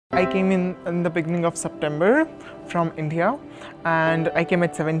I came in the beginning of September from India, and I came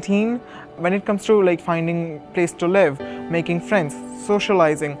at 17. When it comes to like finding place to live, making friends,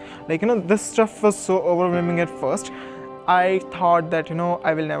 socializing, this stuff was so overwhelming at first. I thought that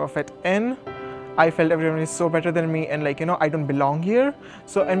I will never fit in. I felt everyone is so better than me, and I don't belong here.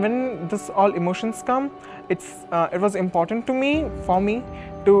 So, and when this all emotions come, it was important for me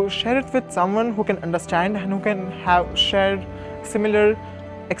to share it with someone who can understand and who can have shared similar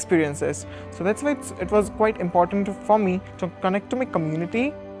experiences. So that's why it was quite important for me to connect to my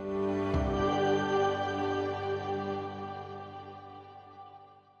community.